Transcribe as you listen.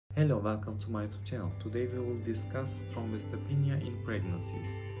Hello, welcome to my YouTube channel. Today we will discuss thrombocytopenia in pregnancies.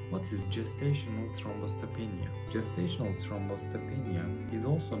 What is gestational thrombocytopenia? Gestational thrombocytopenia is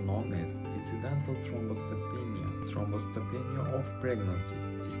also known as incidental thrombocytopenia. Thrombocytopenia of pregnancy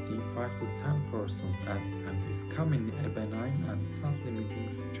is seen 5 to 10% and is commonly a benign and self-limiting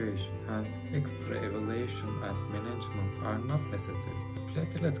situation. Hence, extra evaluation and management are not necessary.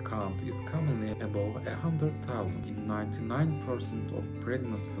 Platelet count is commonly above 100,000 in 99% of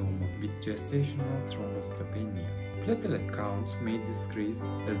pregnant women with gestational thrombocytopenia. Platelet count may decrease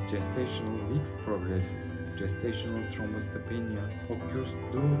as gestational weeks progresses. Gestational thrombocytopenia occurs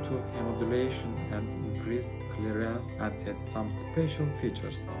due to hemodulation and increased clearance and has some special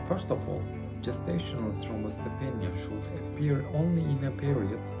features. First of all, gestational thrombocytopenia should appear only in a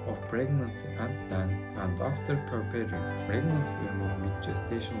period of pregnancy and then and after puerperium. Pregnant women with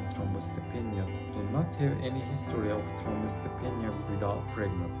gestational thrombocytopenia do not have any history of thrombocytopenia without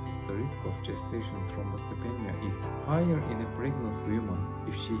pregnancy. The risk of gestational thrombocytopenia is higher in a pregnant woman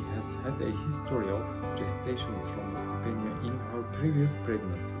if she has had a history of gestational thrombocytopenia in her previous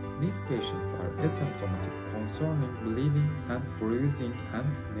pregnancy. These patients are asymptomatic concerning bleeding and bruising,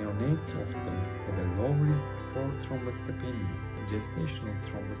 and neonates often have a low risk for thrombocytopenia. Gestational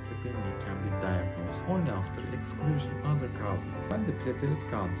thrombocytopenia can be diagnosed only after exclusion other causes. When the platelet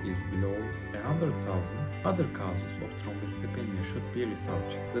count is below 100,000, other causes of thrombocytopenia should be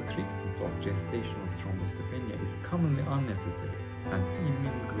researched. The treatment of gestational thrombocytopenia is commonly unnecessary, and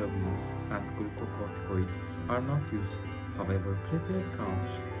immunoglobulins and glucocorticoids are not useful. However, platelet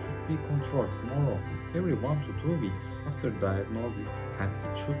counts should be controlled more often, every 1 to 2 weeks after diagnosis, and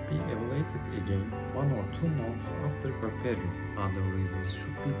it should be evaluated again 1 or 2 months after puerperium. Other reasons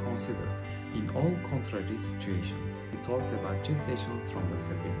should be considered. In all contrary situations, we talked about gestational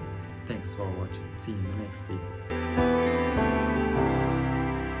thrombocytopenia. Thanks for watching. See you in the next video.